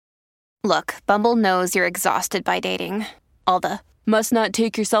Look, Bumble knows you're exhausted by dating. All the must not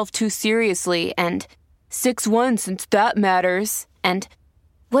take yourself too seriously and 6'1" since that matters. And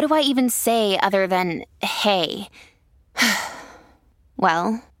what do I even say other than hey?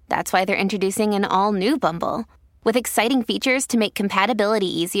 Well, that's why they're introducing an all-new Bumble with exciting features to make compatibility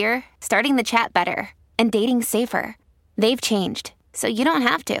easier, starting the chat better, and dating safer. They've changed, so you don't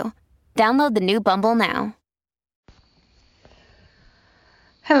have to. Download the new Bumble now.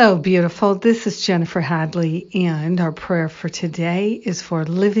 Hello, beautiful. This is Jennifer Hadley, and our prayer for today is for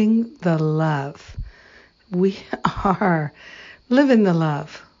living the love. We are living the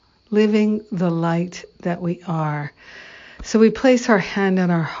love, living the light that we are. So we place our hand on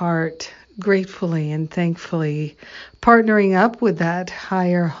our heart gratefully and thankfully, partnering up with that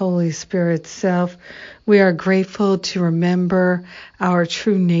higher Holy Spirit self. We are grateful to remember our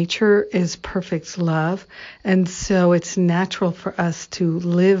true nature is perfect love, and so it's natural for us to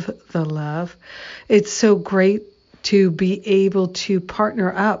live the love. It's so great to be able to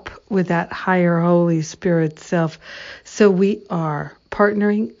partner up with that higher Holy Spirit self. So we are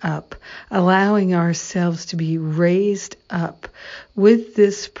partnering up, allowing ourselves to be raised up with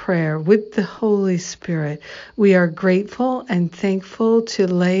this prayer, with the Holy Spirit. We are grateful and thankful to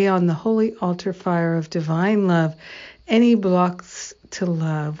lay on the holy altar fire of divine love any blocks to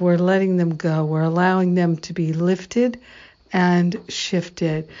love. We're letting them go. We're allowing them to be lifted and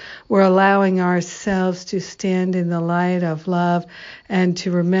shifted. We're allowing ourselves to stand in the light of love and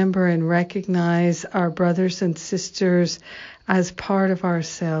to remember and recognize our brothers and sisters as part of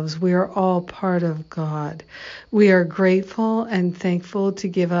ourselves. We are all part of God. We are grateful and thankful to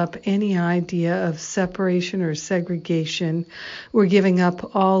give up any idea of separation or segregation. We're giving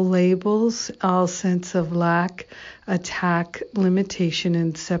up all labels, all sense of lack, attack, limitation,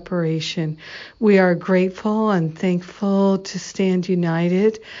 and separation. We are grateful and thankful to stand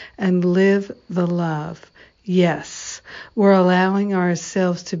united and live the love. Yes, we're allowing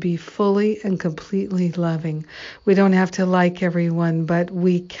ourselves to be fully and completely loving. We don't have to like everyone, but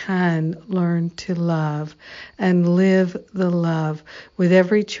we can learn to love and live the love with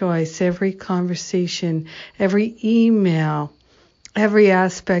every choice, every conversation, every email, every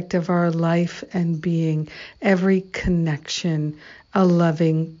aspect of our life and being, every connection, a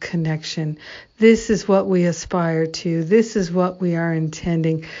loving connection. This is what we aspire to. This is what we are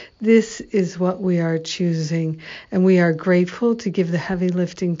intending. This is what we are choosing. And we are grateful to give the heavy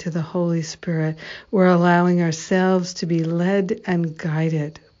lifting to the Holy Spirit. We're allowing ourselves to be led and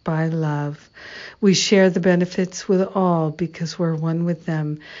guided by love. We share the benefits with all because we're one with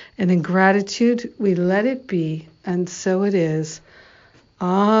them. And in gratitude, we let it be. And so it is.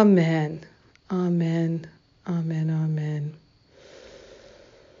 Amen. Amen. Amen. Amen.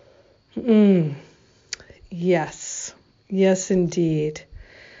 Yes. Yes, indeed.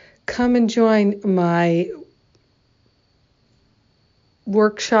 Come and join my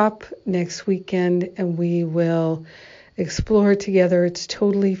workshop next weekend and we will explore together. It's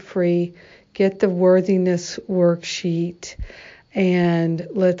totally free. Get the worthiness worksheet and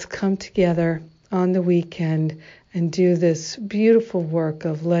let's come together on the weekend and do this beautiful work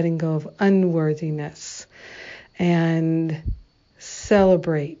of letting go of unworthiness and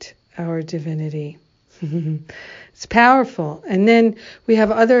celebrate our divinity. It's powerful. And then we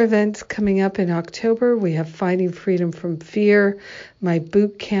have other events coming up in October. We have Fighting Freedom from Fear. My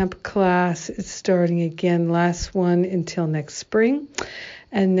boot camp class is starting again, last one until next spring.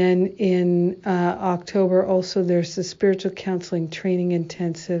 And then in October also there's the Spiritual Counseling Training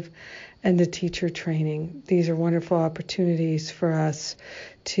Intensive and the teacher training. These are wonderful opportunities for us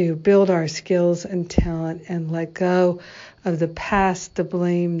to build our skills and talent and let go of the past, the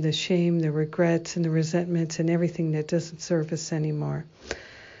blame, the shame, the regrets, and the resentments, and everything that doesn't serve us anymore.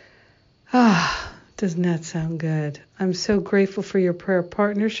 Doesn't that sound good? I'm so grateful for your prayer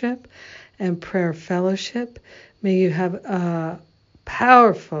partnership and prayer fellowship. May you have a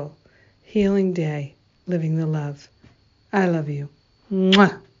powerful, healing day living the love. I love you.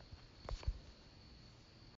 Mwah.